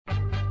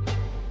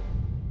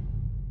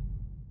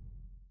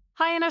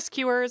Hi,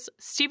 NSQers.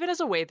 Stephen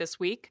is away this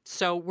week,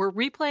 so we're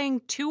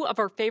replaying 2 of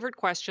our favorite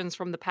questions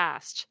from the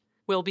past.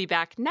 We'll be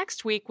back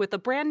next week with a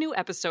brand new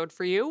episode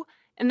for you.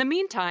 In the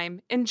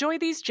meantime, enjoy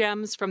these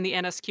gems from the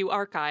NSQ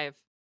archive.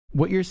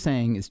 What you're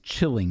saying is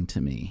chilling to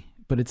me,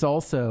 but it's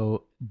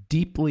also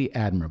deeply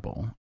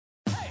admirable.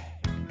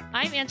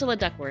 I'm Angela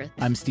Duckworth.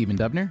 I'm Stephen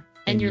Dubner.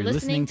 And you're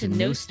listening to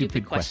No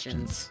Stupid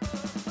Questions.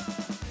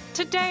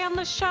 Today on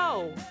the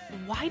show,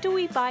 why do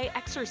we buy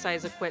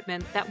exercise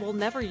equipment that we'll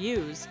never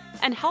use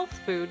and health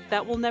food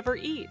that we'll never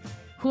eat?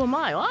 Who am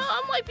I? Well,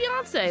 I'm like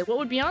Beyonce. What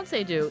would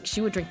Beyonce do? She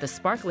would drink the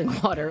sparkling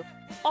water.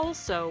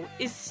 Also,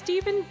 is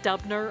Stephen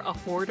Dubner a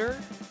hoarder?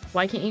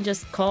 Why can't you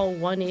just call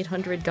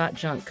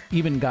 1-800-GOT-JUNK?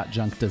 Even Got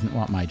Junk doesn't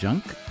want my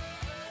junk.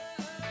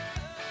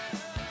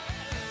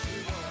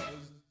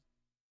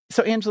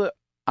 So, Angela,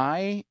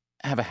 I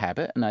have a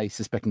habit, and I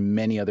suspect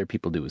many other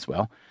people do as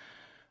well,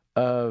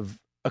 of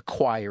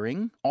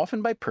acquiring,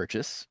 often by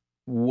purchase,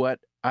 what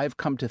I've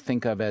come to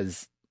think of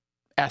as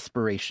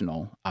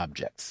aspirational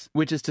objects,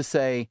 which is to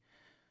say,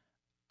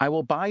 I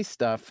will buy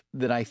stuff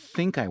that I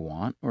think I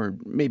want, or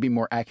maybe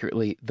more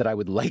accurately, that I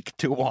would like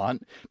to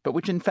want, but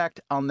which in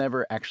fact I'll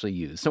never actually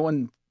use. So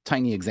one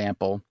tiny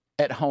example,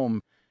 at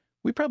home,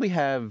 we probably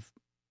have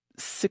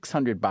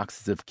 600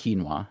 boxes of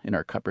quinoa in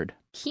our cupboard.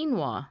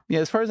 Quinoa. Yeah,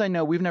 as far as I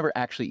know, we've never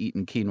actually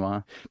eaten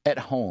quinoa at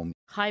home.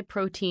 High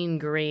protein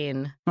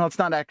grain. Well, it's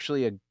not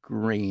actually a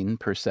grain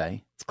per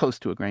se. It's close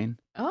to a grain.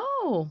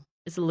 Oh,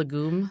 it's a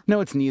legume. No,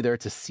 it's neither.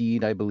 It's a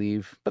seed, I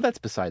believe. But that's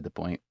beside the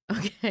point.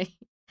 Okay.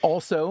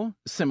 Also,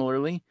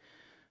 similarly,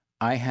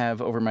 I have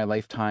over my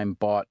lifetime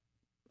bought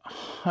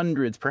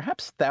hundreds,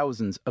 perhaps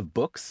thousands of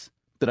books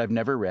that I've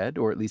never read,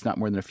 or at least not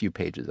more than a few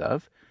pages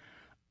of.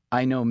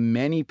 I know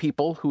many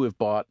people who have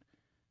bought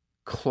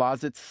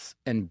closets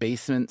and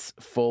basements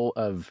full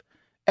of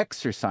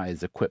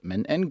exercise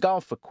equipment and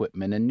golf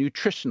equipment and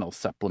nutritional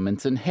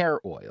supplements and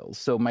hair oils.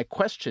 So my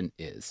question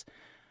is,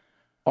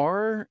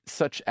 are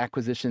such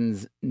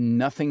acquisitions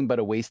nothing but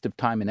a waste of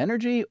time and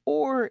energy,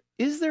 or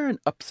is there an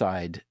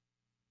upside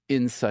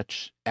in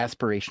such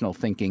aspirational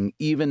thinking,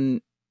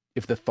 even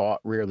if the thought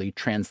rarely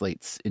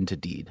translates into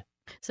deed?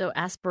 So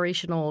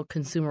aspirational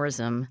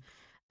consumerism,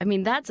 I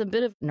mean, that's a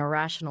bit of an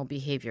irrational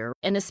behavior,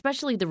 and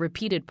especially the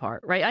repeated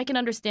part, right? I can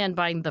understand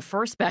buying the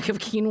first bag of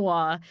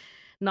quinoa,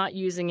 not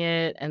using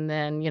it, and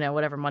then,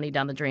 whatever, money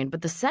down the drain.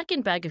 But the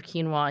second bag of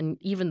quinoa and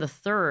even the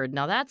third,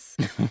 now that's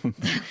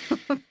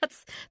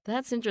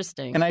that's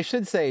interesting. And I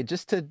should say,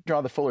 just to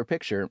draw the fuller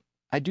picture,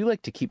 I do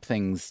like to keep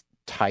things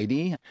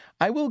tidy.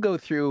 I will go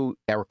through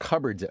our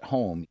cupboards at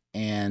home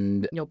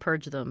and... You'll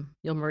purge them.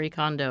 You'll Marie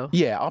Kondo.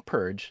 Yeah, I'll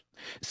purge.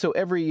 So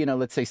every,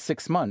 let's say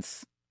 6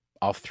 months,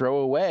 I'll throw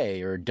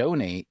away or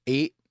donate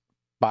 8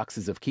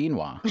 boxes of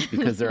quinoa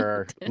because there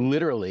are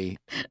literally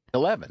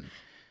 11.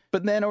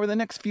 But then over the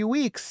next few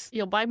weeks...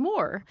 You'll buy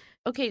more.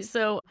 Okay,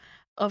 so...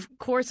 Of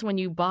course, when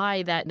you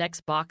buy that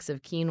next box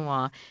of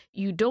quinoa,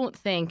 you don't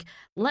think,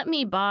 let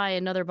me buy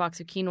another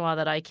box of quinoa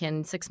that I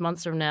can 6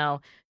 months from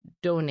now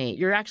donate.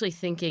 You're actually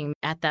thinking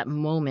at that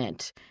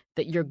moment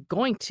that you're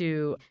going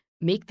to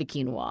make the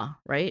quinoa,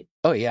 right?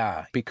 Oh,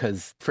 yeah,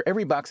 because for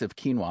every box of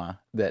quinoa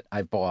that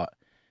I've bought,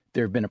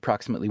 there have been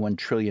approximately 1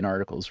 trillion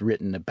articles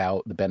written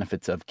about the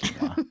benefits of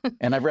quinoa,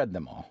 and I've read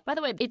them all. By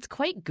the way, it's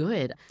quite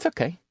good. It's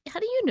okay. How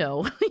do you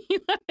know you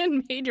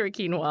haven't made your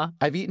quinoa?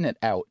 I've eaten it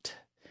out.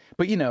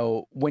 But,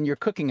 when you're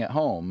cooking at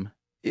home,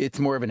 it's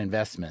more of an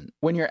investment.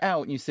 When you're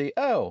out and you say,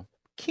 oh,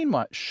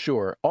 quinoa,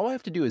 sure. All I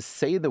have to do is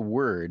say the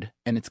word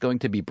and it's going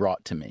to be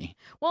brought to me.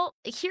 Well,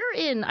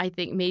 herein, I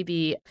think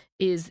maybe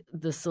is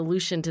the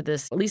solution to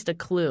this, at least a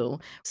clue.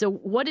 So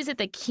what is it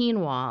that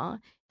quinoa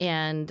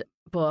and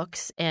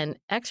books and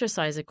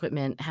exercise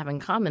equipment have in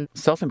common?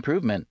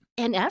 Self-improvement.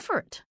 And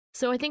effort.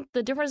 So I think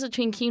the difference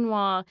between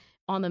quinoa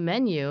on the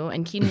menu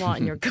and quinoa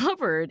in your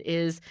cupboard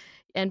is...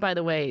 And by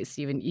the way,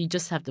 Stephen, you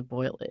just have to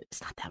boil it.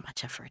 It's not that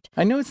much effort.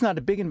 I know it's not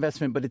a big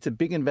investment, but it's a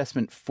big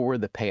investment for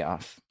the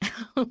payoff.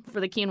 For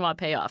the quinoa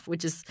payoff,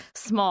 which is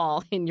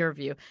small in your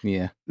view.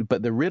 Yeah.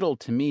 But the riddle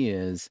to me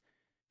is,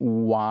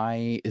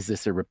 why is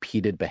this a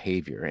repeated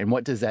behavior? And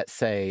what does that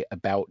say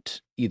about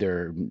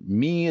either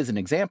me as an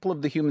example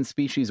of the human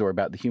species or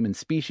about the human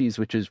species,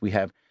 which is we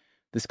have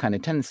this kind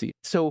of tendency?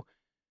 So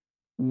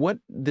what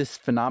this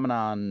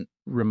phenomenon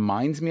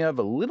reminds me of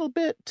a little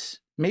bit,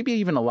 maybe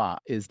even a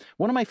lot, is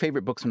one of my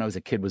favorite books when I was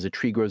a kid was A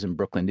Tree Grows in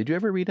Brooklyn. Did you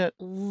ever read it?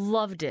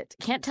 Loved it.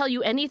 Can't tell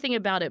you anything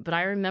about it, but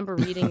I remember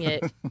reading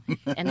it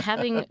and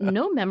having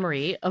no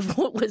memory of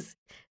what was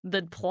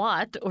the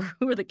plot or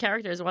who were the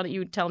characters. Why don't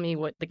you tell me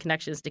what the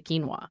connection is to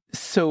quinoa?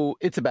 So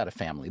it's about a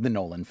family, the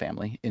Nolan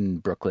family in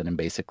Brooklyn, and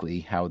basically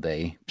how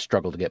they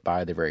struggle to get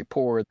by. They're very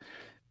poor.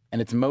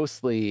 And it's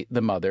mostly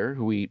the mother,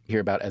 who we hear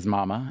about as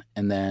Mama,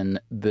 and then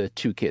the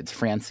 2 kids,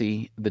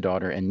 Francie, the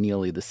daughter, and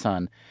Neely, the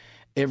son.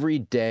 Every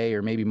day,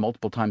 or maybe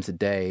multiple times a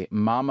day,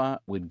 Mama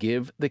would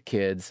give the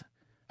kids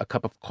a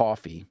cup of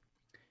coffee,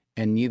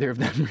 and neither of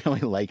them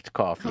really liked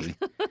coffee.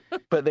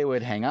 But they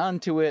would hang on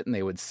to it and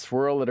they would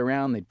swirl it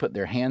around. They'd put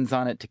their hands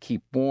on it to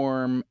keep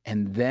warm.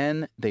 And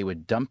then they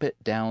would dump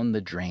it down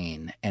the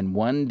drain. And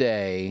one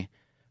day,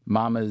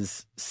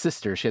 Mama's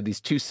sister, she had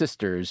these two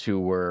sisters who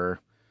were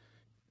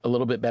a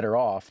little bit better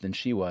off than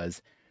she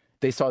was.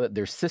 They saw that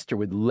their sister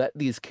would let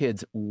these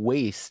kids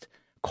waste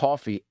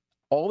coffee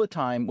all the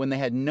time when they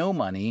had no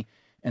money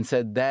and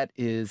said, that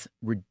is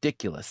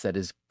ridiculous. That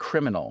is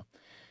criminal.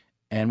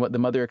 And what the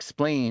mother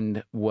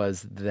explained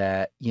was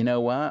that, you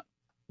know what?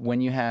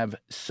 When you have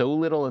so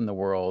little in the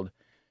world,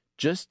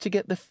 just to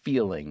get the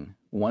feeling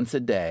once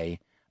a day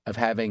of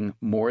having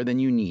more than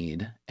you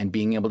need and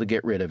being able to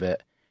get rid of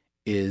it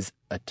is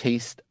a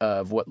taste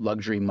of what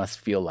luxury must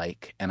feel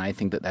like. And I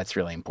think that that's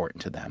really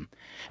important to them.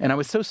 And I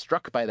was so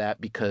struck by that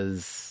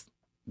because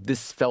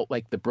this felt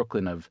like the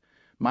Brooklyn of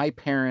my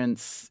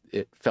parents.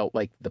 It felt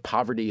like the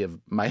poverty of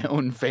my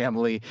own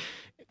family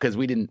because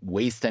we didn't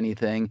waste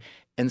anything.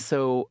 And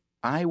so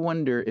I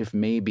wonder if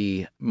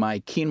maybe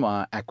my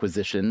quinoa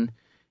acquisition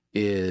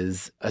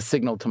is a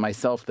signal to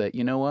myself that,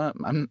 you know what,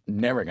 I'm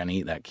never going to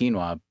eat that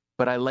quinoa,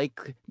 but I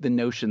like the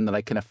notion that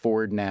I can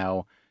afford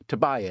now to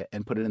buy it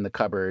and put it in the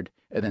cupboard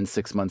and then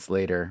 6 months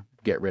later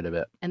get rid of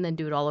it. And then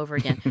do it all over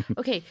again.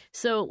 Okay,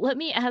 so let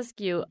me ask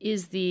you,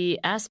 is the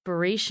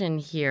aspiration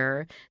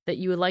here that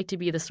you would like to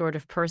be the sort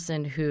of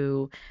person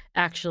who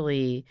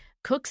actually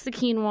cooks the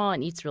quinoa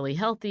and eats really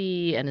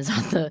healthy and is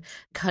on the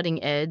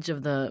cutting edge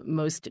of the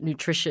most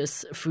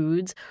nutritious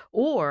foods?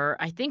 Or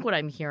I think what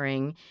I'm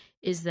hearing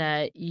is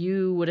that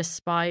you would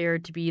aspire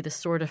to be the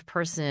sort of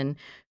person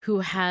who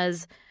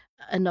has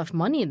enough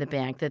money in the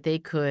bank that they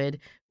could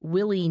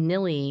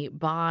willy-nilly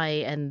buy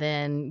and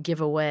then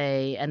give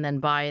away and then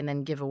buy and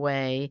then give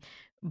away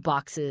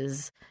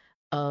boxes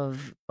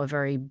of a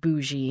very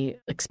bougie,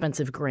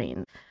 expensive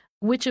grain.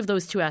 Which of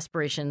those two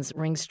aspirations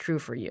rings true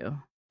for you?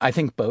 I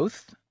think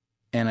both.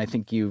 And I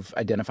think you've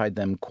identified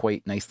them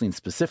quite nicely and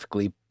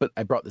specifically. But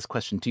I brought this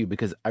question to you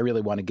because I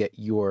really want to get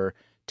your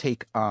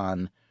take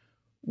on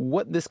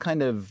what this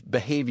kind of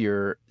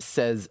behavior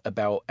says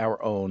about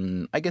our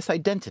own, I guess,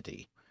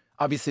 identity.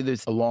 Obviously,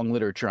 there's a long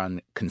literature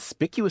on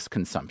conspicuous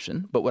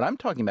consumption, but what I'm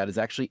talking about is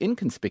actually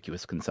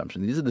inconspicuous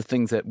consumption. These are the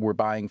things that we're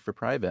buying for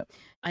private.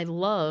 I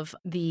love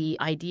the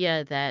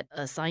idea that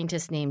a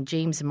scientist named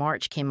James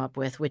March came up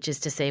with, which is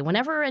to say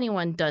whenever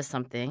anyone does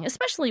something,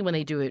 especially when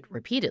they do it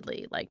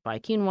repeatedly, like buy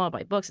quinoa,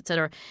 buy books,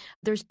 etc.,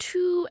 there's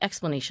two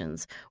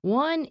explanations.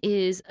 One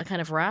is a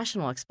kind of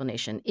rational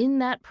explanation. In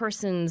that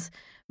person's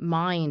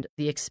mind,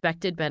 the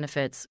expected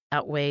benefits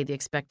outweigh the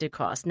expected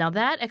cost. Now,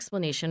 that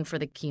explanation for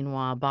the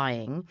quinoa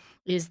buying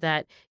is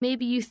that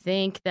maybe you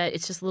think that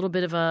it's just a little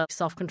bit of a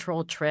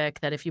self-control trick,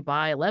 that if you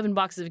buy 11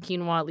 boxes of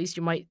quinoa, at least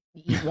you might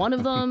eat one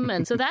of them.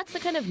 And so that's the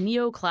kind of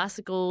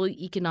neoclassical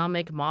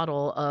economic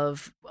model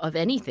of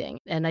anything.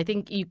 And I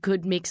think you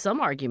could make some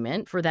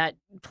argument for that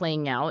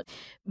playing out.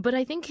 But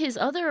I think his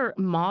other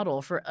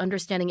model for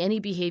understanding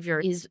any behavior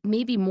is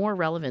maybe more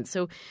relevant.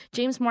 So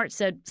James March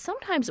said,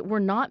 sometimes we're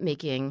not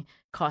making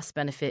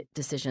cost-benefit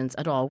decisions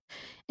at all.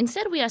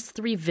 Instead, we ask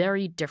three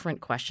very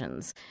different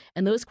questions.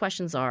 And those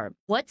questions are,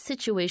 what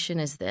situation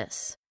is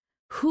this?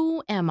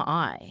 Who am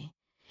I?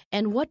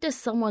 And what does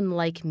someone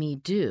like me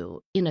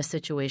do in a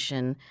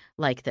situation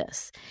like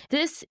this?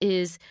 This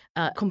is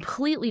a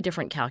completely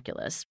different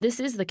calculus. This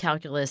is the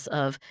calculus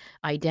of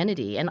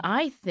identity. And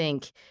I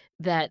think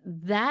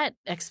that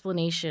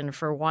explanation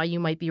for why you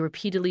might be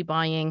repeatedly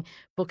buying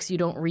books you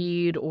don't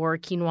read or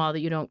quinoa that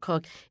you don't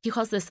cook, he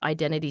calls this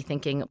identity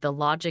thinking, the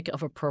logic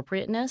of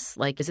appropriateness.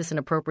 Like, is this an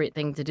appropriate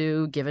thing to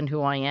do given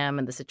who I am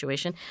and the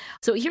situation?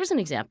 So here's an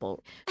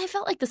example. I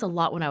felt like this a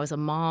lot when I was a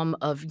mom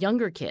of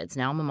younger kids.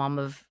 Now I'm a mom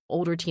of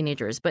older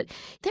teenagers. But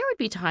there would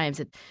be times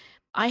that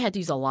I had to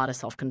use a lot of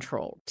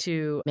self-control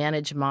to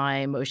manage my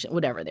emotion,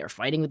 whatever. They were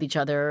fighting with each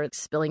other,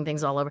 spilling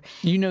things all over.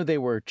 You know they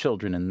were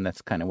children, and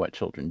that's kind of what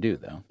children do,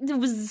 though. It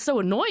was so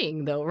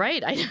annoying, though,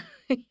 right?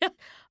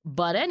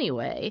 But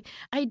anyway,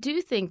 I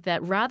do think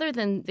that rather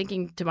than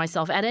thinking to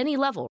myself at any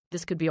level,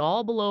 this could be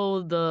all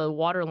below the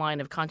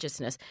waterline of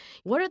consciousness,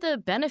 what are the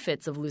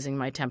benefits of losing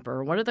my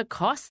temper? What are the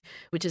costs,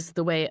 which is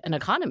the way an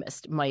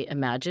economist might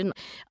imagine?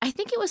 I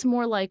think it was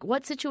more like,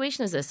 what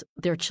situation is this?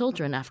 They're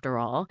children, after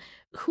all.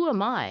 Who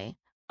am I?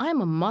 I'm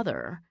a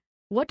mother.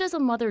 What does a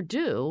mother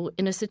do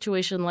in a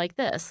situation like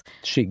this?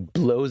 She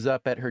blows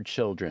up at her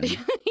children.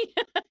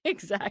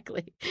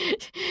 Exactly.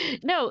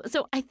 No,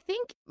 so I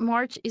think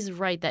March is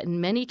right that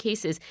in many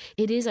cases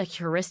it is a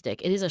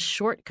heuristic, it is a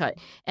shortcut.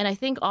 And I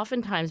think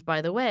oftentimes,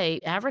 by the way,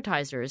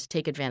 advertisers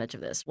take advantage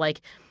of this.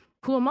 Like,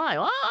 who am I?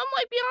 Well, I'm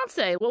like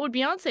Beyonce. What would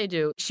Beyonce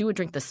do? She would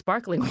drink the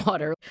sparkling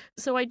water.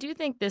 So I do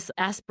think this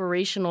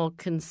aspirational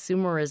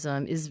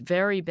consumerism is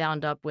very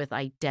bound up with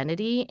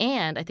identity,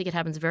 and I think it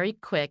happens very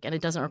quick, and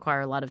it doesn't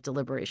require a lot of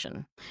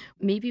deliberation.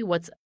 Maybe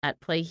what's at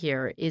play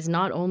here is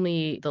not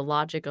only the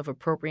logic of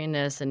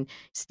appropriateness and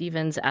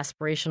Stephen's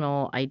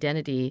aspirational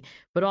identity,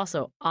 but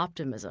also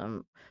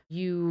optimism.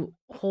 You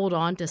hold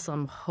on to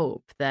some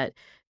hope that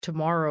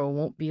tomorrow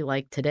won't be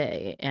like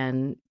today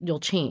and you'll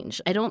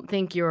change. I don't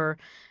think you're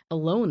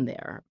alone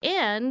there.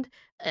 And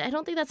I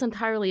don't think that's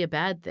entirely a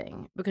bad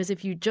thing, because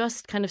if you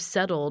just kind of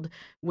settled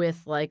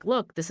with like,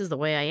 look, this is the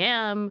way I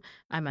am.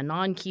 I'm a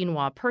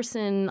non-quinoa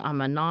person.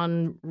 I'm a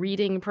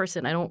non-reading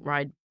person. I don't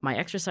ride my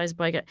exercise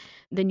bike.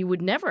 Then you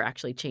would never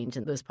actually change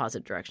in those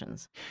positive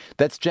directions.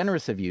 That's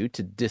generous of you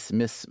to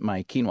dismiss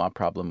my quinoa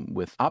problem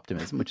with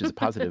optimism, which is a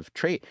positive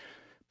trait.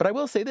 But I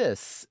will say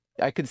this.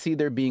 I could see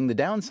there being the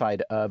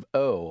downside of,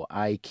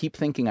 I keep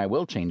thinking I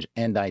will change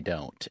and I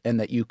don't. And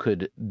that you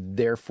could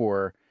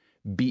therefore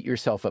beat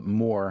yourself up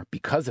more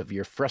because of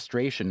your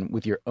frustration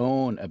with your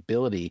own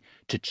ability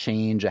to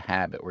change a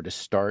habit or to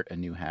start a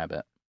new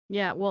habit.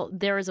 Yeah, well,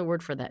 there is a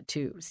word for that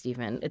too,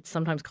 Stephen. It's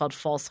sometimes called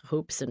false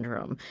hope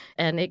syndrome.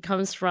 And it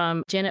comes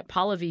from Janet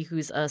Polivy,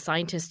 who's a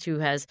scientist who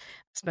has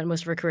spent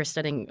most of her career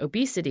studying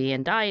obesity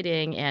and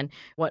dieting. And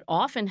what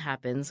often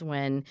happens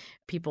when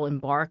people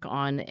embark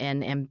on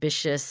an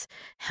ambitious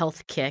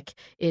health kick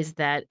is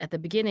that at the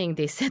beginning,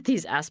 they set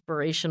these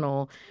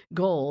aspirational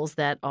goals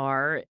that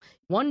are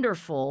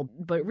wonderful,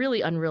 but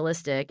really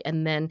unrealistic.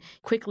 And then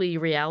quickly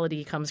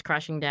reality comes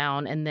crashing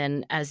down. And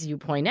then, as you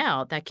point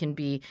out, that can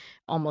be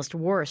almost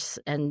worse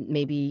and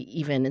maybe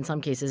even in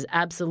some cases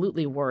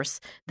absolutely worse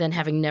than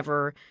having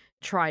never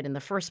tried in the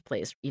first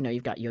place. You know,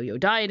 you've got yo-yo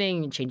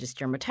dieting, it changes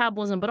your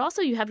metabolism, but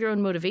also you have your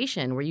own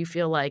motivation where you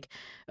feel like,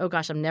 oh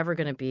gosh, I'm never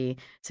going to be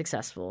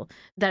successful.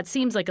 That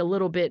seems like a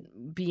little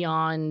bit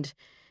beyond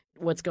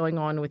what's going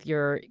on with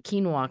your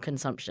quinoa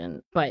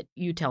consumption. But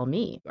you tell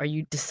me, are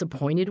you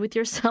disappointed with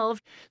yourself?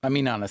 I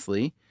mean,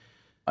 honestly,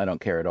 I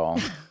don't care at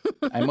all.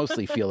 I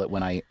mostly feel it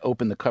when I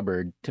open the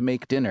cupboard to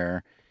make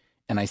dinner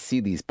and I see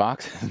these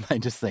boxes and I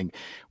just think,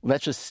 well,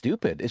 that's just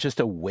stupid. It's just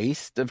a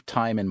waste of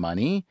time and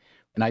money.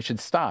 And I should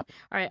stop.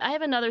 All right. I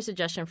have another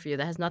suggestion for you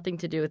that has nothing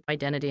to do with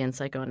identity and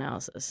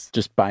psychoanalysis.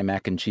 Just buy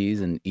mac and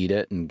cheese and eat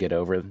it and get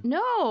over it.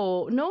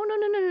 No.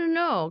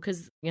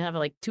 Because you have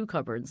like two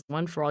cupboards,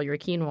 one for all your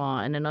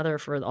quinoa and another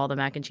for all the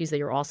mac and cheese that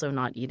you're also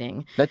not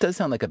eating. That does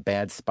sound like a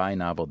bad spy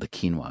novel, The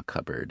Quinoa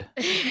Cupboard.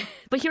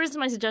 But here's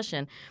my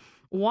suggestion.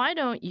 Why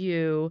don't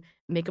you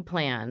make a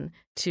plan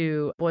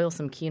to boil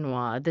some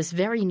quinoa this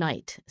very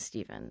night,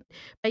 Stephen?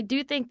 I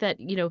do think that,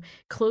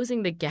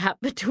 closing the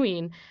gap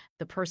between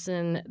the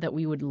person that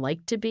we would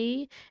like to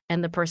be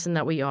and the person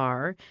that we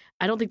are,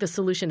 I don't think the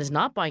solution is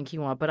not buying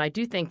quinoa, but I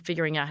do think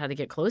figuring out how to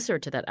get closer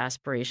to that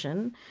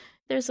aspiration,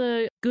 there's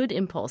a good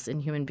impulse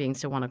in human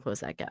beings to want to close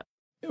that gap.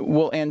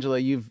 Well, Angela,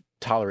 you've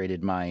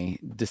tolerated my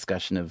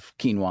discussion of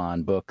quinoa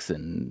and books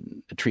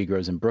and A Tree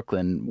Grows in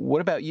Brooklyn.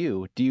 What about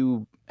you? Do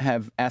you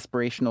have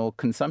aspirational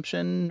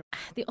consumption?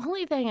 The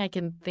only thing I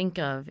can think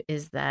of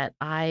is that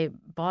I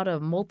bought a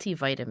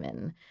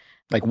multivitamin.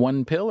 Like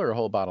one pill or a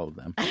whole bottle of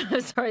them?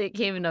 I'm sorry, it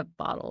came in a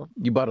bottle.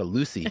 You bought a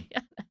Lucy.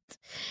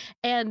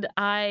 And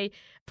I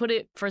put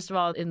it, first of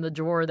all, in the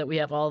drawer that we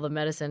have all the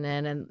medicine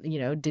in and,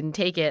 didn't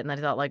take it. And I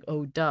thought like,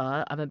 oh,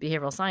 duh, I'm a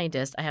behavioral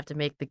scientist. I have to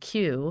make the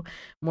cue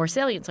more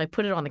salient. So I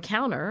put it on the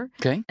counter.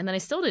 Okay. And then I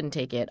still didn't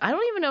take it. I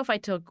don't even know if I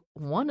took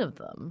one of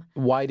them.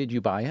 Why did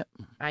you buy it?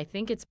 I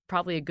think it's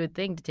probably a good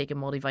thing to take a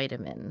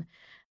multivitamin.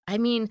 I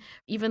mean,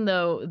 even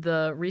though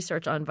the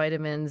research on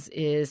vitamins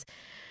is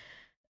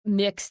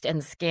mixed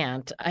and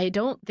scant, I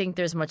don't think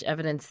there's much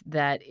evidence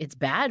that it's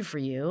bad for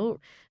you,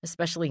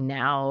 especially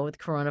now with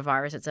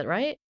coronavirus, et cetera,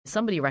 right?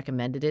 Somebody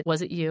recommended it.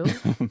 Was it you?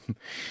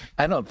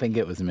 I don't think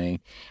it was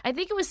me. I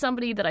think it was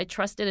somebody that I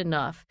trusted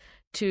enough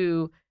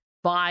to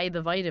buy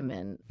the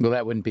vitamin. Well,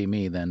 that wouldn't be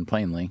me then,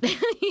 plainly.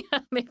 Yeah,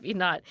 maybe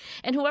not.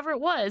 And whoever it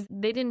was,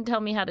 they didn't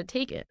tell me how to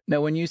take it.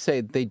 Now, when you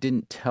say they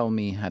didn't tell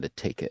me how to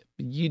take it,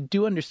 you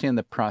do understand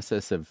the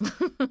process of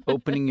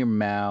opening your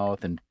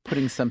mouth and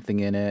putting something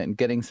in it and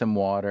getting some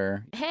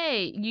water.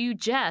 Hey, you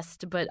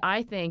jest, but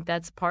I think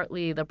that's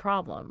partly the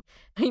problem.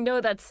 I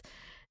know that's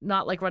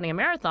not like running a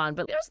marathon,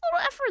 but there's a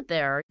little effort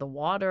there. The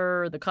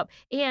water, the cup.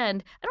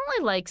 And I don't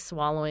really like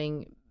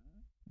swallowing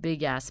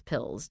big ass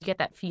pills. You get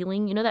that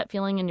feeling, that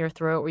feeling in your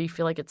throat where you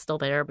feel like it's still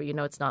there, but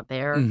it's not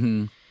there.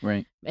 Mm-hmm.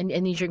 Right.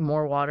 And you drink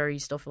more water, you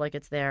still feel like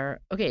it's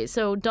there. Okay,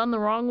 so done the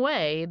wrong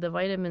way, the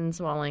vitamin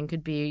swallowing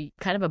could be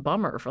kind of a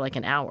bummer for like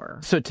an hour.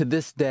 So to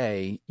this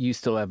day, you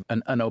still have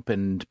an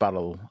unopened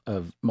bottle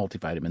of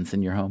multivitamins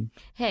in your home?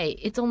 Hey,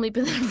 it's only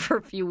been there for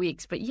a few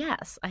weeks, but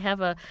yes, I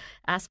have a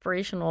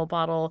aspirational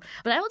bottle.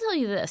 But I will tell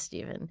you this,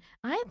 Stephen,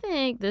 I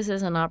think this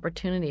is an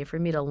opportunity for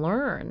me to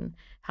learn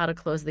how to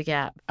close the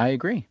gap. I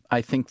agree.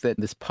 I think that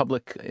this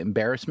public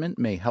embarrassment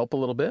may help a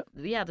little bit.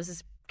 Yeah, this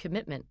is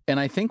commitment. And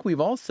I think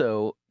we've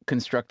also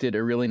constructed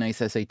a really nice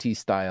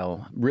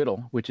SAT-style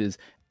riddle, which is,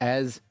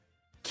 as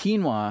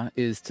quinoa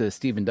is to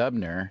Stephen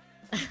Dubner,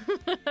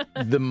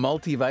 the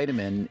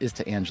multivitamin is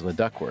to Angela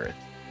Duckworth.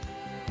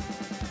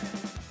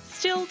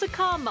 Still to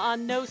come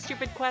on No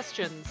Stupid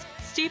Questions,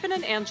 Stephen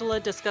and Angela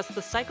discuss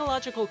the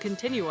psychological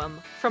continuum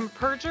from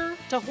purger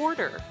to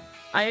hoarder.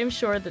 I am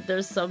sure that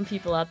there's some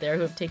people out there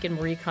who have taken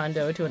Marie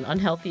Kondo to an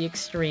unhealthy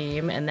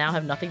extreme and now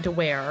have nothing to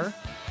wear.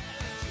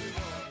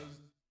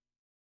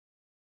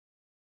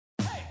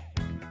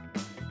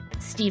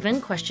 Stephen,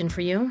 question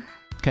for you.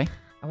 Okay.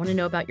 I want to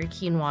know about your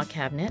quinoa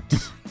cabinet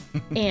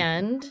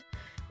and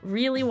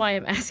really why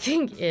I'm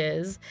asking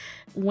is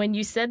when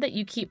you said that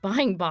you keep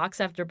buying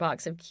box after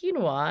box of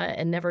quinoa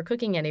and never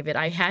cooking any of it,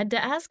 I had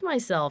to ask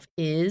myself,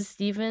 is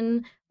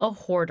Stephen a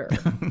hoarder?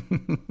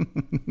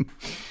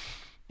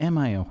 Am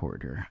I a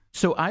hoarder?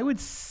 So I would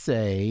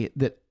say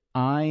that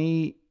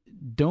I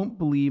don't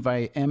believe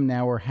I am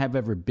now or have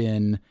ever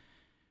been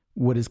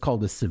what is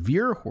called a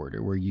severe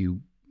hoarder, where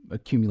you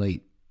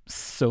accumulate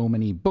so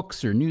many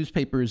books or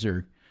newspapers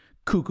or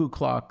cuckoo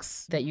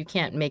clocks. That you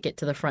can't make it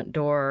to the front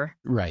door.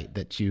 Right,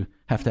 that you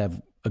have to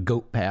have a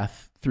goat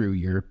path through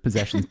your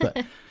possessions.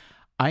 But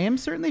I am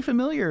certainly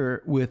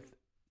familiar with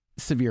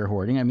severe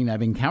hoarding. I mean,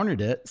 I've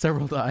encountered it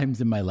several times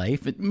in my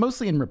life,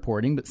 mostly in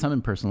reporting, but some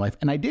in personal life.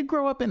 And I did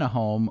grow up in a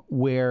home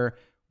where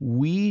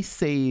we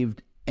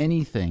saved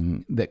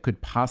anything that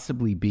could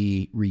possibly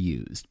be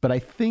reused. But I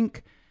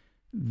think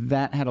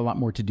that had a lot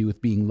more to do with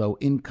being low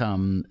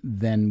income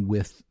than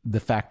with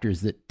the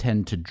factors that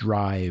tend to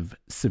drive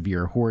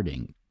severe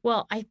hoarding.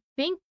 Well, I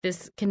think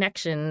this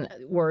connection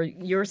where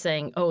you're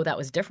saying, oh, that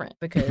was different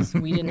because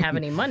we didn't have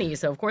any money.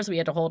 So, of course, we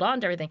had to hold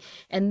on to everything.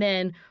 And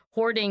then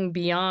hoarding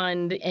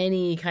beyond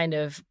any kind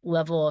of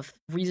level of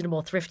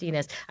reasonable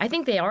thriftiness, I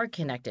think they are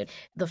connected.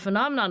 The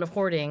phenomenon of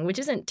hoarding, which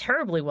isn't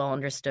terribly well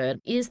understood,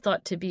 is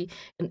thought to be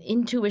an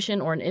intuition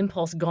or an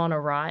impulse gone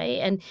awry.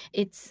 And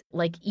it's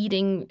like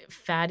eating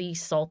fatty,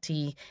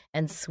 salty,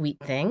 and sweet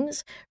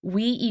things.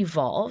 We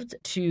evolved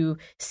to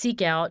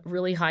seek out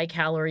really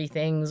high-calorie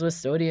things with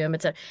sodium,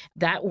 etc.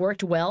 That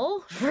worked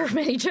well for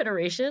many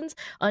generations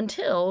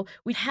until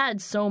we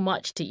had so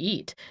much to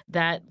eat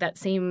that that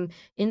same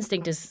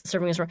instinct is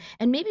serving us wrong.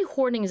 And maybe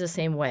hoarding is the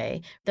same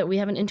way, that we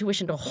have an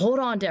intuition to hold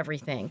on to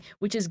everything,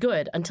 which is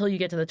good until you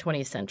get to the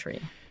 20th century.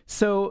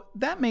 So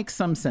that makes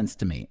some sense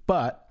to me,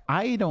 but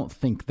I don't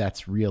think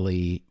that's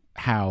really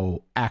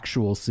how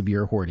actual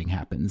severe hoarding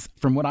happens.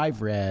 From what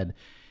I've read,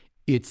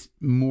 it's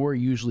more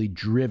usually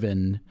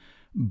driven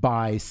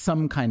by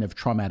some kind of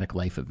traumatic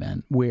life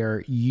event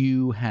where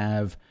you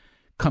have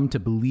come to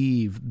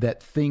believe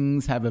that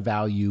things have a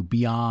value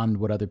beyond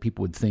what other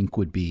people would think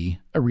would be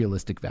a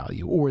realistic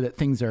value, or that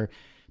things are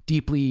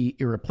deeply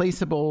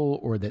irreplaceable,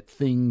 or that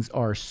things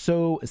are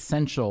so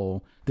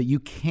essential that you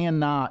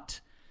cannot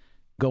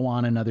go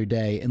on another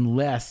day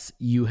unless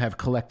you have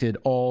collected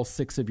all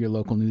 6 of your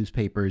local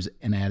newspapers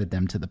and added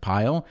them to the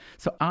pile.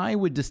 So I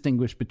would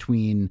distinguish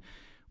between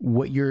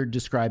what you're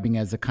describing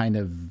as a kind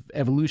of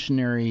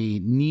evolutionary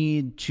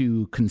need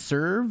to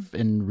conserve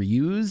and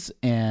reuse,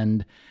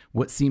 and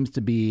what seems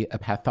to be a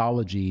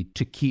pathology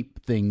to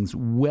keep things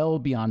well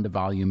beyond the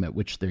volume at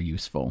which they're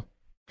useful.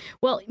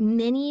 Well,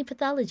 many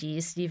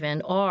pathologies,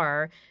 Stephen,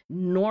 are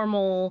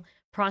normal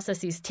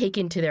processes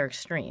taken to their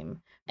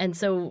extreme. And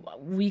so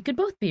we could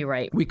both be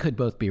right. We could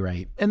both be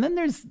right. And then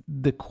there's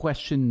the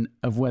question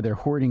of whether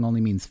hoarding only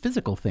means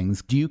physical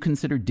things. Do you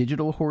consider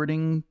digital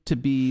hoarding to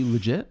be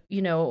legit?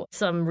 You know,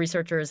 some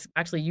researchers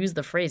actually use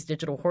the phrase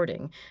digital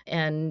hoarding,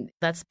 and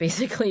that's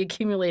basically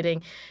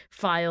accumulating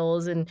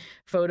files and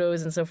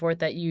photos and so forth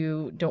that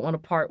you don't want to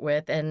part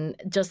with.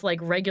 And just like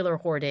regular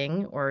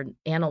hoarding or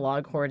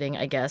analog hoarding,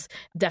 I guess,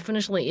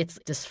 definitionally it's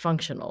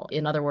dysfunctional.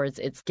 In other words,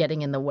 it's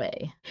getting in the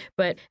way.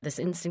 But this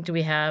instinct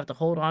we have to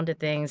hold on to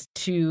things,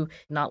 to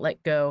not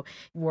let go.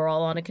 We're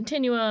all on a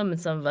continuum,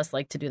 and some of us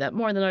like to do that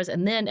more than others.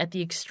 And then at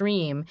the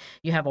extreme,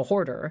 you have a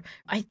hoarder.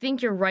 I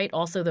think you're right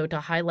also, though,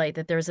 to highlight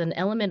that there's an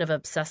element of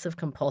obsessive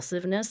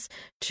compulsiveness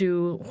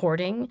to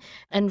hoarding.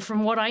 And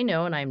from what I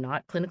know, and I'm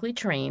not clinically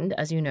trained,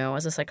 as you know,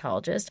 as a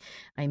psychologist,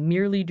 I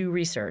merely do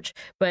research.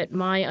 But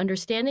my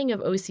understanding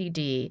of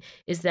OCD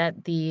is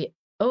that the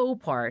O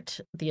part,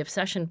 the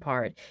obsession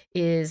part,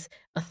 is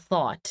a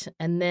thought.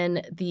 And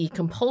then the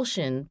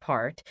compulsion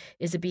part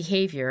is a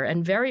behavior.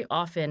 And very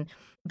often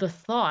the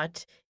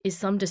thought is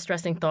some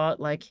distressing thought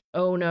like,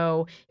 oh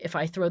no, if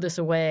I throw this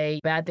away,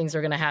 bad things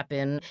are going to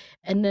happen.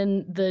 And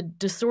then the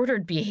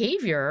disordered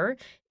behavior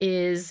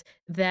is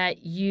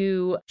that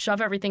you shove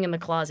everything in the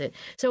closet.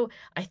 So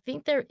I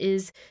think there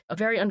is a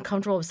very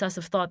uncomfortable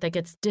obsessive thought that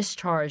gets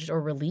discharged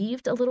or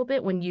relieved a little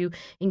bit when you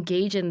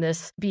engage in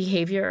this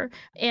behavior.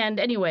 And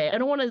anyway, I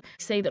don't want to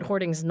say that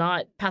hoarding is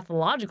not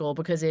pathological,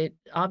 because it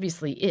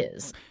obviously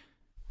is.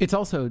 It's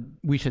also,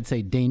 we should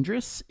say,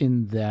 dangerous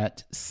in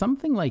that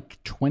something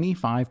like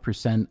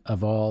 25%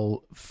 of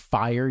all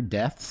fire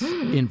deaths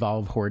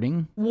involve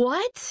hoarding.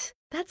 What?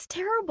 That's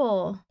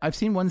terrible. I've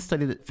seen one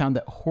study that found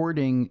that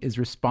hoarding is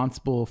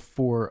responsible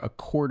for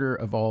 1/4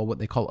 of all what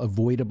they call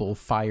avoidable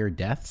fire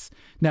deaths.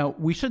 Now,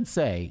 we should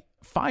say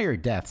fire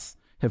deaths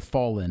have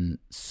fallen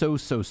so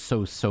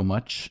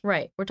much.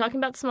 Right. We're talking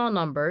about small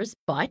numbers,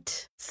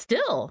 but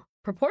still,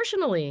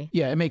 proportionally.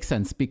 Yeah, it makes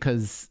sense,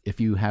 because if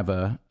you have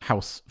a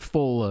house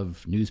full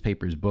of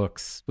newspapers,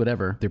 books,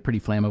 whatever, they're pretty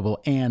flammable,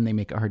 and they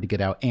make it hard to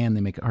get out, and they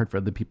make it hard for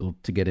other people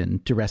to get in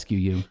to rescue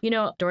you. You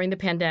know, during the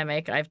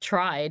pandemic, I've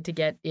tried to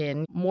get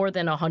in more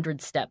than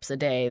 100 steps a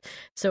day.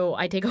 So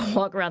I take a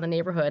walk around the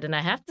neighborhood, and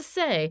I have to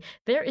say,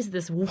 there is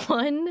this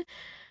one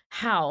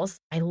house.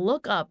 I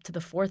look up to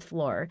the 4th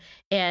floor,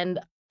 and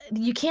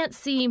you can't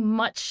see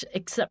much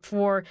except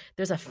for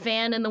there's a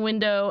fan in the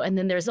window, and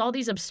then there's all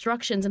these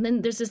obstructions, and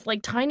then there's this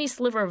like tiny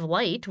sliver of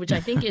light, which I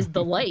think is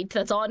the light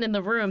that's on in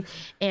the room.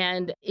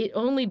 And it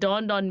only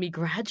dawned on me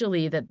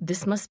gradually that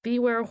this must be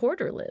where a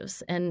hoarder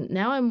lives. And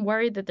now I'm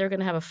worried that they're going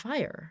to have a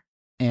fire.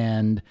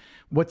 And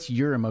what's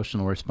your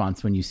emotional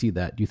response when you see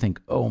that? Do you think,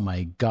 oh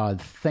my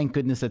God, thank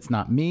goodness it's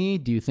not me?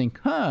 Do you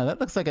think,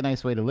 that looks like a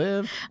nice way to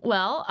live?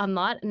 Well, I'm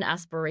not an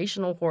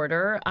aspirational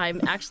hoarder.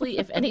 I'm actually,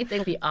 if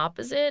anything, the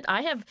opposite.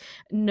 I have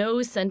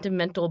no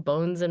sentimental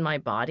bones in my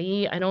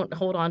body. I don't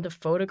hold on to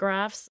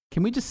photographs.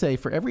 Can we just say,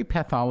 for every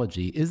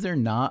pathology, is there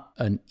not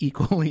an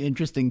equally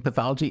interesting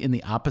pathology in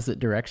the opposite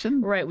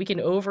direction? Right. We can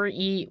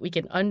overeat. We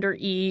can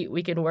undereat.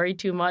 We can worry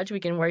too much. We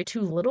can worry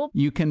too little.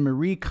 You can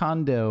Marie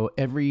Kondo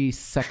every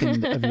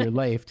second of your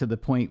life to the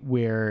point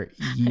where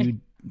you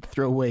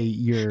throw away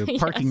your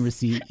parking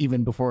receipt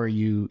even before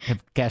you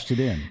have cashed it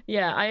in.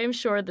 Yeah, I am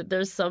sure that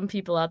there's some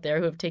people out there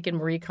who have taken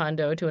Marie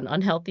Kondo to an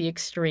unhealthy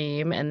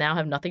extreme and now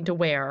have nothing to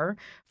wear.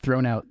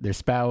 Thrown out their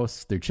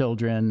spouse, their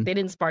children. They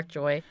didn't spark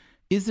joy.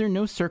 Is there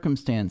no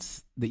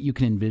circumstance that you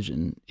can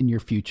envision in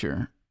your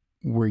future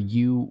where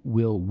you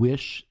will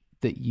wish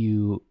that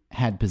you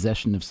had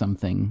possession of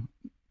something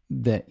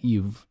that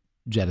you've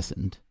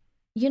jettisoned?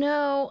 You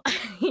know,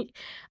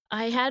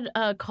 I had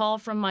a call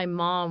from my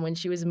mom when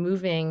she was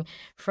moving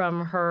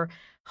from her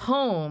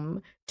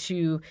home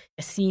to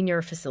a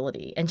senior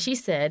facility. And she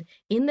said,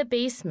 in the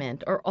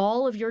basement are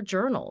all of your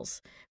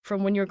journals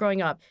from when you're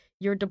growing up,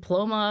 your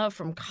diploma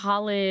from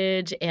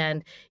college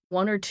and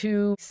 1 or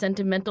 2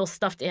 sentimental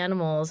stuffed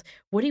animals.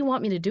 What do you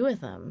want me to do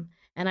with them?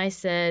 And I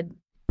said,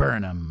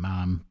 burn them,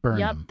 Mom. Burn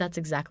them. Yep, that's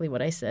exactly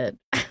what I said.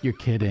 You're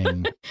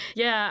kidding.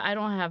 Yeah, I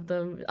don't have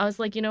them. I was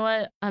like, you know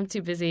what? I'm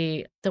too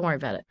busy. Don't worry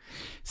about it.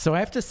 So I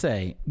have to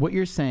say, what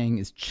you're saying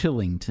is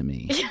chilling to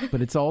me,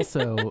 but it's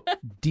also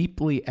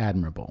deeply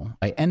admirable.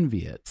 I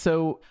envy it.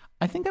 So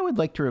I think I would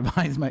like to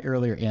revise my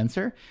earlier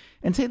answer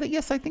and say that,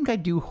 yes, I think I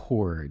do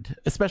hoard,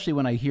 especially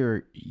when I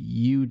hear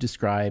you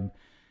describe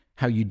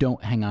how you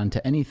don't hang on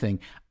to anything.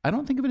 I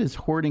don't think of it as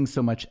hoarding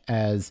so much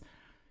as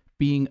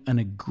being an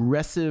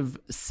aggressive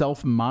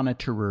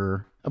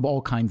self-monitorer of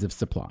all kinds of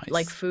supplies.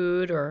 Like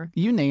food or?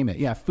 You name it.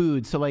 Yeah,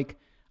 food. So like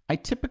I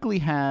typically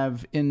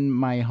have in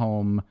my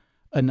home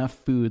enough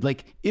food.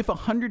 Like if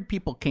 100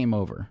 people came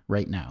over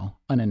right now,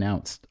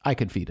 unannounced, I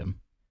could feed them.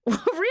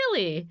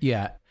 Really?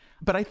 Yeah.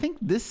 But I think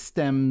this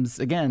stems,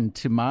 again,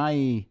 to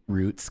my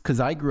roots, because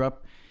I grew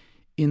up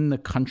in the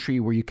country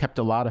where you kept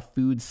a lot of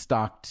food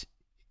stocked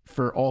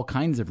for all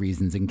kinds of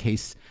reasons, in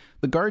case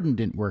the garden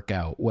didn't work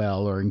out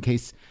well, or in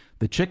case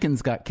the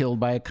chickens got killed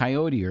by a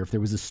coyote, or if there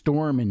was a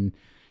storm and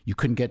you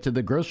couldn't get to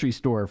the grocery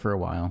store for a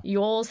while.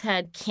 You always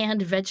had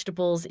canned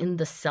vegetables in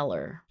the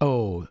cellar.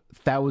 Oh,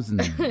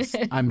 thousands.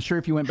 I'm sure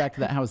if you went back to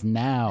that house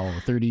now,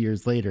 30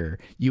 years later,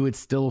 you would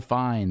still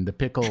find the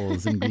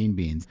pickles and green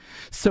beans.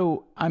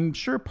 So I'm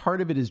sure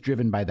part of it is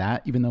driven by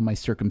that, even though my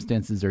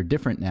circumstances are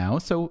different now.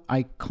 So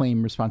I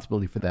claim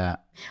responsibility for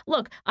that.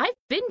 Look, I've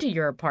been to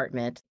your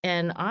apartment,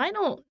 and I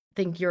don't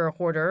think you're a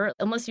hoarder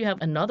unless you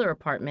have another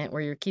apartment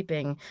where you're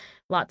keeping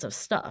lots of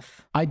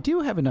stuff. I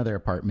do have another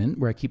apartment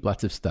where I keep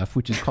lots of stuff,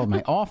 which is called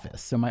my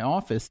office. So my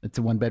office, it's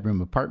a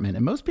 1-bedroom apartment.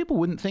 And most people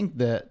wouldn't think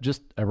that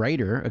just a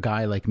writer, a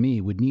guy like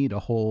me, would need a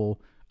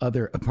whole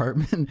other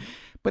apartment.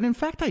 But in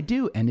fact, I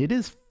do. And it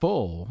is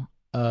full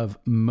of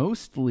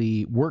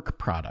mostly work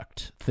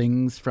product,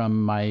 things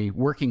from my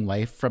working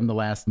life from the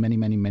last many,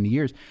 many, many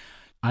years.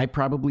 I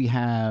probably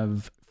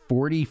have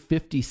 40,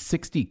 50,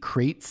 60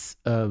 crates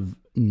of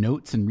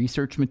notes and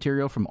research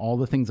material from all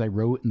the things I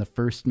wrote in the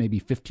first maybe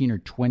 15 or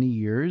 20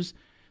 years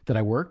that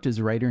I worked as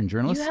a writer and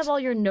journalist. You have all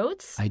your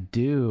notes? I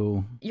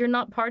do. You're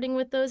not parting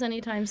with those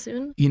anytime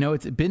soon? You know,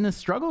 it's been a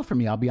struggle for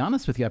me. I'll be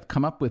honest with you. I've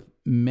come up with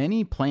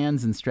many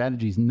plans and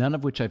strategies, none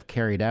of which I've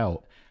carried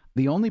out.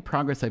 The only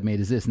progress I've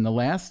made is this. In the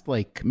last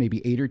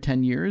maybe 8 or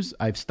 10 years,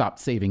 I've stopped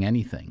saving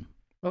anything.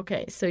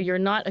 Okay, so you're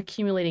not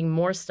accumulating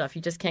more stuff.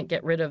 You just can't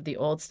get rid of the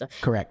old stuff.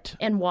 Correct.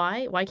 And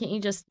why? Why can't you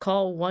just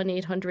call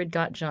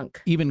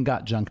 1-800-GOT-JUNK? Even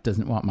Got Junk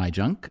doesn't want my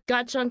junk.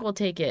 Got Junk will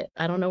take it.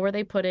 I don't know where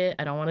they put it.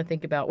 I don't want to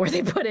think about where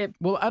they put it.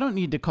 Well, I don't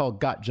need to call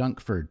Got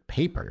Junk for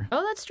paper.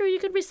 Oh, that's true. You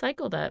could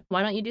recycle that.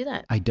 Why don't you do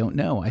that? I don't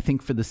know. I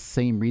think for the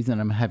same reason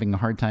I'm having a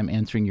hard time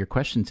answering your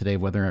question today,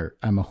 whether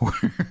I'm a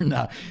hoarder or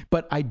not.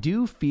 But I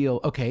do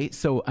feel, okay,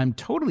 so I'm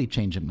totally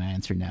changing my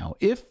answer now.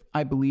 If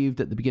I believed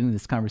at the beginning of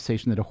this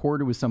conversation that a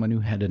hoarder was someone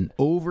who had an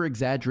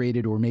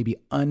over-exaggerated or maybe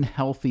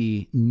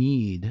unhealthy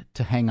need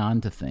to hang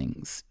on to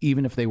things,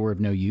 even if they were of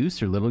no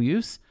use or little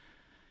use.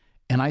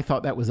 And I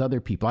thought that was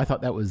other people. I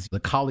thought that was the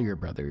Collier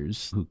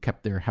brothers who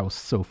kept their house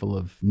so full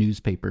of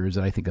newspapers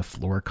that I think a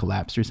floor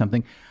collapsed or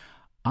something.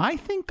 I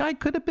think I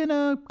could have been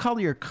a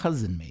Collier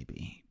cousin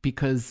maybe,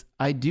 because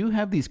I do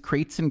have these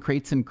crates and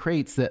crates and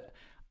crates that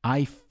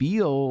I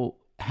feel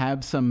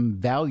have some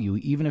value,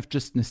 even if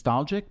just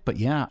nostalgic. But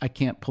yeah, I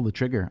can't pull the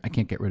trigger. I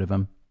can't get rid of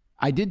them.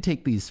 I did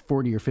take these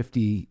 40 or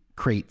 50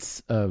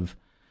 crates of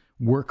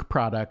work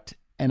product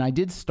and I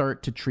did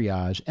start to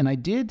triage, and I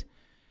did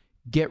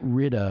get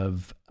rid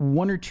of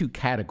one or two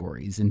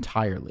categories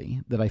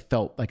entirely that I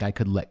felt like I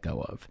could let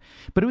go of.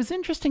 But it was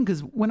interesting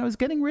because when I was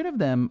getting rid of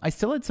them, I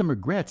still had some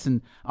regrets.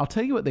 And I'll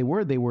tell you what they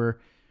were. They were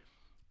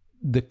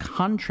the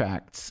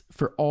contracts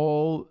for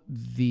all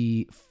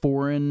the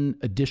foreign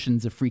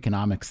editions of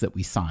Freakonomics that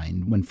we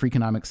signed when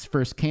Freakonomics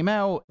first came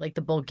out. Like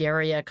the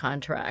Bulgaria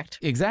contract.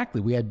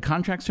 Exactly. We had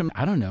contracts from,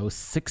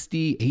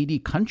 60, 80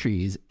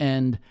 countries.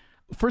 And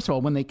first of all,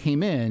 when they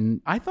came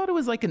in, I thought it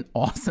was like an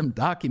awesome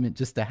document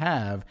just to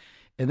have.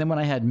 And then when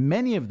I had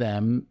many of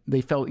them, they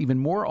felt even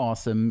more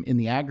awesome in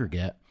the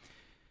aggregate.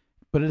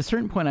 But at a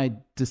certain point, I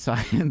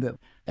decided that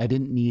I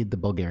didn't need the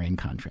Bulgarian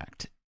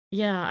contract.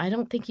 Yeah, I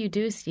don't think you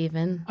do,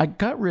 Stephen. I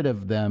got rid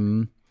of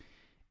them,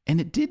 and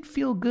it did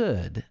feel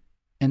good.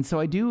 And so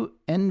I do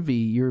envy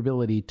your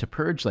ability to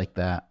purge like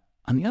that.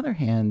 On the other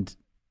hand,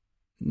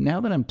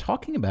 now that I'm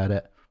talking about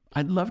it,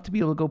 I'd love to be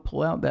able to go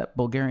pull out that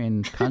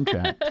Bulgarian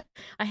contract.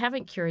 I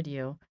haven't cured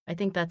you. I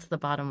think that's the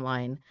bottom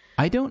line.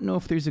 I don't know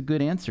if there's a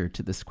good answer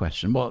to this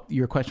question. Well,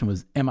 your question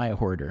was, am I a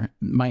hoarder?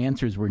 My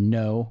answers were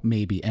no,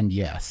 maybe, and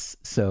yes.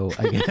 So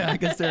I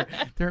guess there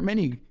are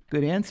many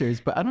good answers,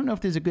 but I don't know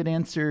if there's a good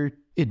answer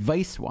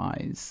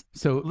advice-wise.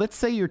 So let's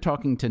say you're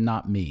talking to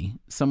not me,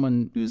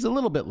 someone who's a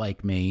little bit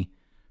like me,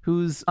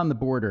 who's on the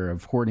border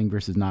of hoarding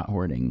versus not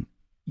hoarding.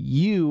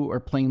 You are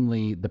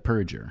plainly the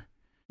purger.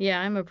 Yeah,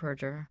 I'm a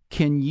purger.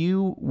 Can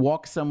you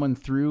walk someone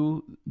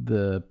through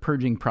the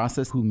purging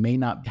process who may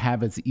not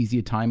have as easy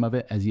a time of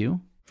it as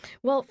you?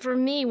 Well, for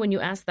me, when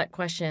you ask that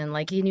question,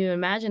 like, can you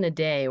imagine a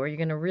day where you're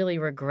going to really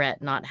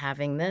regret not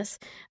having this?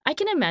 I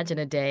can imagine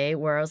a day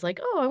where I was like,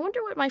 oh, I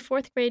wonder what my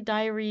fourth grade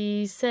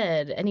diary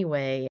said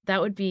anyway.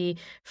 That would be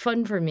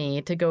fun for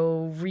me to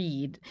go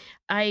read.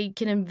 I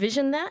can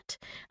envision that.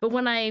 But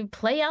when I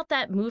play out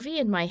that movie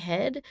in my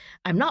head,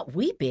 I'm not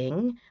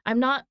weeping. I'm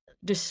not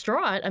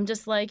distraught. I'm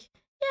just like,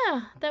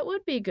 yeah, that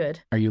would be good.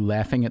 Are you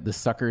laughing at the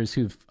suckers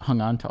who've hung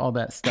on to all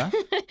that stuff?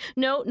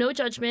 No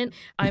judgment.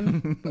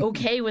 I'm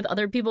okay with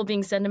other people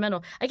being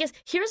sentimental. I guess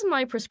here's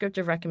my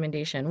prescriptive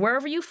recommendation.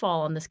 Wherever you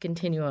fall on this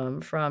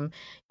continuum from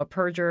a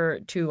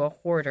purger to a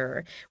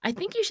hoarder, I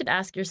think you should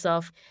ask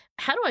yourself,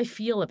 how do I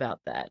feel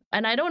about that?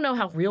 And I don't know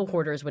how real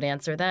hoarders would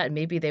answer that.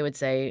 Maybe they would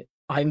say,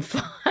 I'm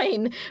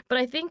fine. But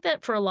I think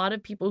that for a lot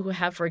of people who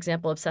have, for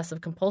example,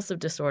 obsessive compulsive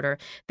disorder,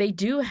 they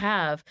do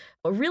have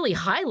a really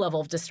high level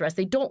of distress.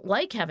 They don't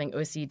like having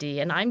OCD.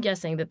 And I'm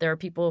guessing that there are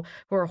people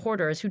who are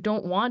hoarders who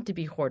don't want to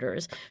be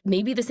hoarders.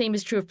 Maybe the same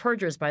is true of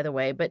purgers, by the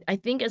way. But I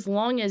think as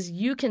long as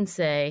you can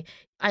say,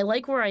 I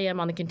like where I am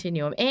on the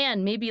continuum.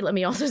 And maybe let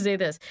me also say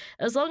this,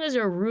 as long as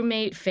your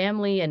roommate,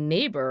 family, and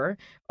neighbor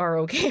are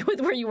okay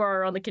with where you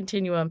are on the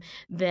continuum,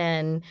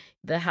 then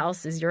the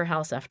house is your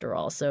house after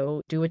all.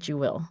 So do what you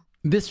will.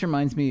 This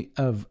reminds me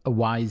of a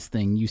wise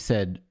thing you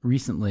said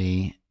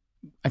recently,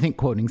 I think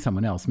quoting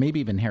someone else,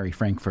 maybe even Harry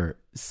Frankfurt,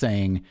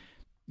 saying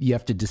you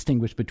have to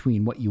distinguish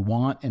between what you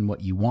want and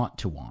what you want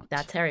to want.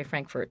 That's Harry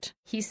Frankfurt.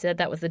 He said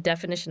that was the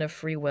definition of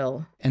free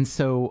will. And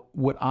so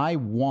what I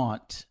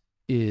want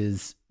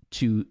is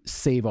to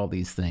save all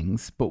these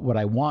things, but what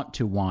I want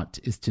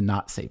is to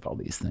not save all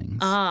these things.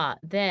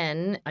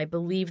 Then I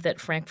believe that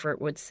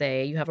Frankfurt would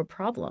say you have a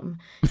problem.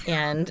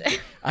 And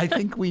I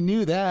think we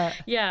knew that.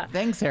 Yeah.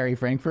 Thanks, Harry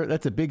Frankfurt.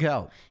 That's a big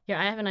help. Here,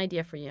 I have an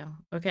idea for you,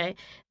 okay?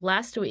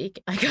 Last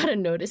week, I got a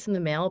notice in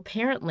the mail.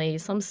 Apparently,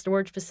 some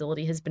storage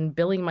facility has been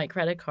billing my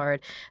credit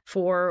card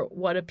for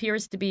what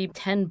appears to be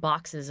 10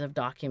 boxes of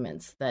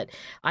documents that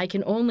I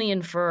can only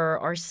infer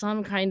are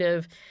some kind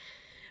of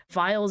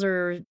files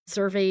or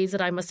surveys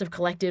that I must have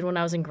collected when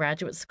I was in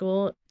graduate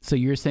school. So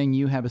you're saying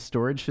you have a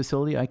storage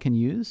facility I can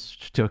use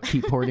to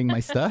keep hoarding my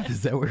stuff?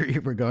 Is that where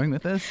we're going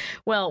with this?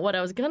 Well, what I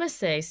was going to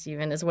say,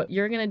 Stephen, is what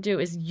you're going to do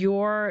is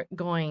you're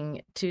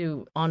going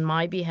to, on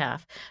my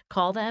behalf,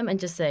 call them and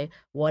just say,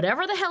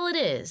 whatever the hell it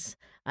is,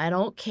 I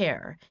don't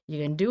care.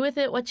 You can do with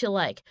it what you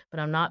like, but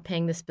I'm not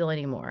paying this bill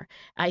anymore.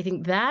 I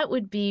think that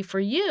would be, for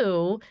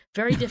you,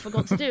 very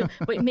difficult to do.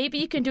 But maybe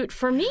you can do it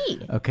for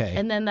me. Okay.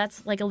 And then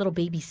that's like a little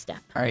baby step.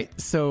 All right.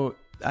 So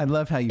I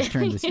love how you've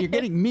turned this. You're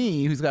getting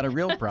me, who's got a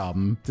real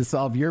problem, to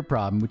solve your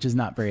problem, which is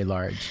not very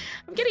large.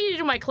 I'm getting you to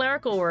do my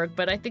clerical work,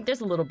 but I think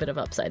there's a little bit of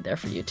upside there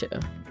for you, too.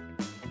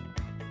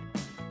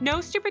 No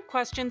Stupid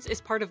Questions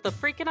is part of the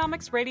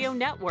Freakonomics Radio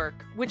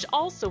Network, which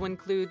also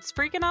includes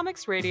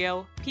Freakonomics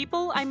Radio,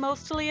 People I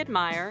Mostly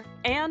Admire,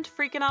 and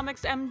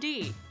Freakonomics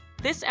MD.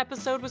 This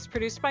episode was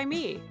produced by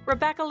me,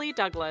 Rebecca Lee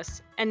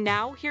Douglas, and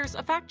now here's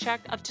a fact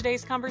check of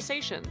today's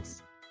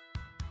conversations.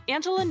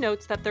 Angela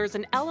notes that there's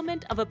an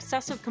element of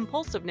obsessive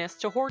compulsiveness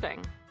to hoarding.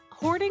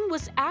 Hoarding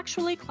was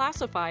actually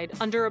classified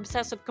under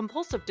obsessive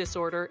compulsive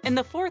disorder in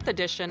the 4th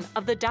edition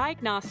of the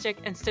Diagnostic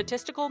and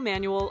Statistical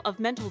Manual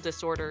of Mental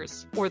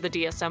Disorders, or the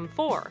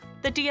DSM-4.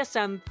 The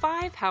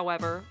DSM-5,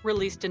 however,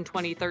 released in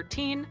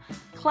 2013,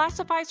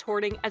 classifies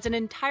hoarding as an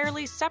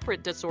entirely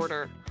separate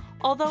disorder,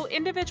 although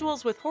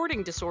individuals with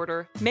hoarding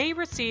disorder may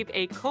receive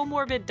a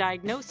comorbid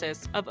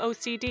diagnosis of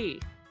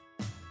OCD.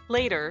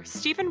 Later,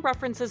 Stephen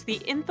references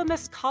the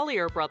infamous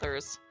Collier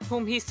brothers,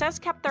 whom he says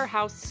kept their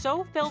house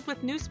so filled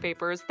with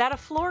newspapers that a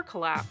floor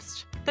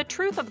collapsed. The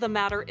truth of the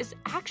matter is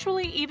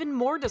actually even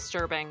more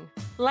disturbing.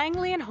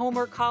 Langley and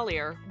Homer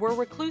Collier were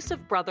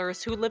reclusive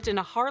brothers who lived in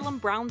a Harlem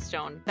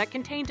brownstone that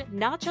contained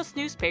not just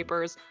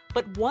newspapers,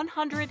 but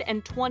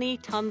 120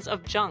 tons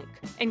of junk,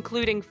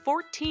 including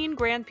 14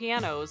 grand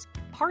pianos,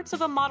 parts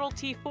of a Model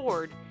T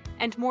Ford,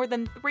 and more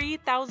than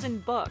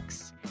 3,000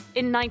 books.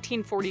 In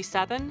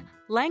 1947,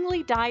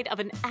 Langley died of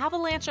an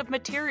avalanche of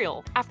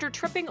material after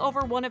tripping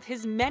over one of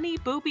his many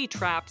booby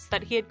traps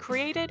that he had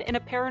created in a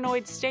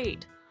paranoid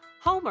state.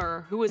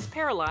 Homer, who was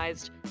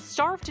paralyzed,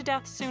 starved to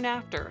death soon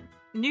after.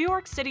 New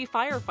York City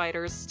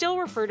firefighters still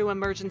refer to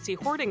emergency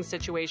hoarding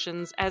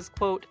situations as,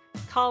 quote,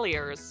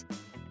 Colliers.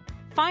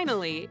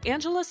 Finally,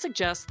 Angela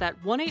suggests that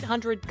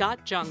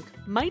 1-800-GOT-JUNK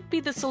might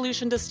be the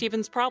solution to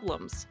Stephen's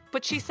problems,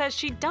 but she says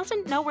she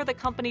doesn't know where the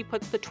company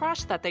puts the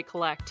trash that they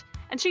collect,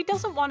 and she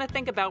doesn't want to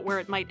think about where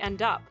it might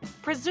end up,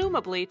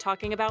 presumably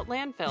talking about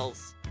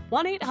landfills.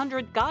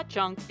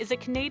 1-800-GOT-JUNK is a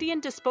Canadian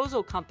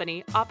disposal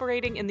company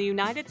operating in the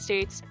United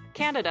States,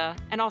 Canada,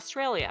 and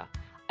Australia.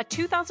 A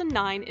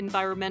 2009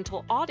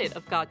 environmental audit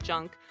of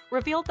GOT-JUNK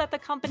revealed that the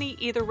company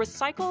either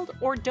recycled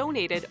or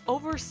donated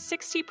over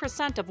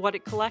 60% of what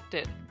it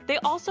collected. They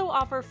also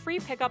offer free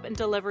pickup and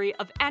delivery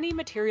of any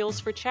materials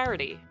for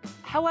charity.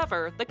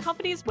 However, the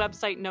company's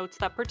website notes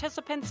that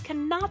participants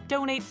cannot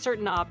donate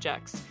certain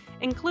objects,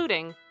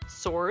 including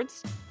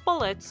swords,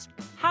 bullets,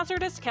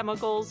 hazardous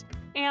chemicals,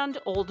 and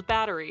old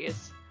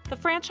batteries. The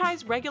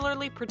franchise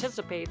regularly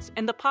participates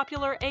in the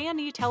popular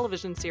A&E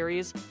television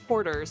series,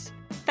 Hoarders.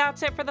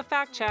 That's it for the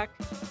fact check.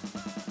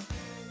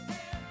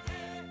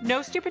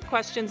 No Stupid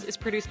Questions is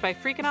produced by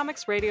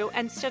Freakonomics Radio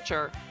and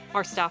Stitcher.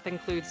 Our staff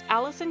includes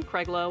Allison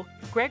Craiglow,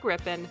 Greg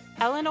Rippin,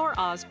 Eleanor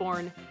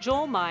Osborne,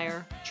 Joel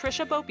Meyer,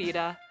 Trisha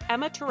Bobita,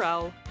 Emma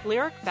Terrell,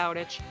 Lyric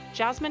Bowditch,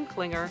 Jasmine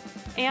Klinger,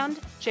 and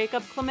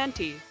Jacob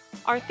Clementi.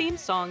 Our theme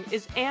song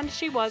is And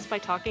She Was by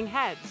Talking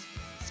Heads.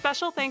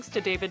 Special thanks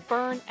to David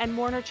Byrne and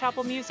Warner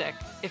Chappell Music.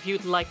 If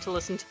you'd like to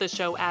listen to the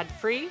show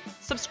ad-free,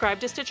 subscribe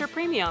to Stitcher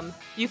Premium.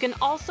 You can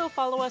also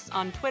follow us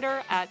on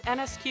Twitter at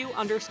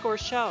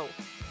NSQ_show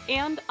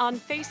and on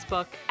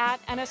Facebook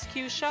at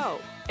NSQ Show.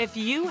 If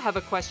you have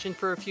a question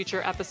for a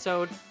future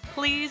episode,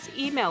 please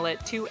email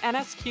it to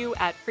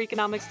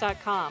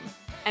nsq@freakonomics.com.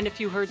 And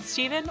if you heard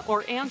Stephen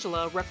or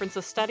Angela reference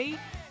a study,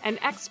 an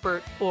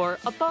expert, or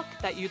a book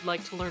that you'd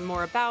like to learn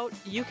more about,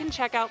 you can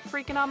check out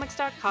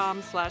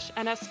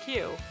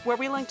freakonomics.com/NSQ, where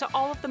we link to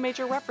all of the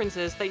major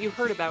references that you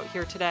heard about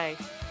here today.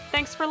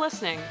 Thanks for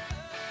listening.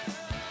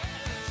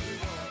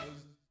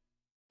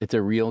 It's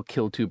a real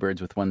kill two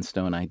birds with one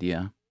stone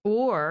idea.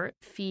 Or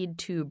feed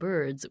two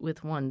birds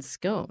with one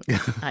scone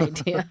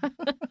idea.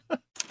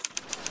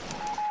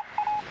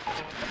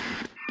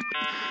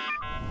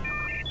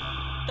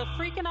 The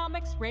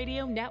Freakonomics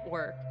Radio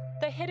Network.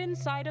 The hidden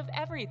side of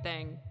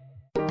everything.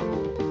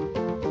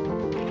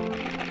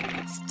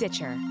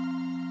 Stitcher.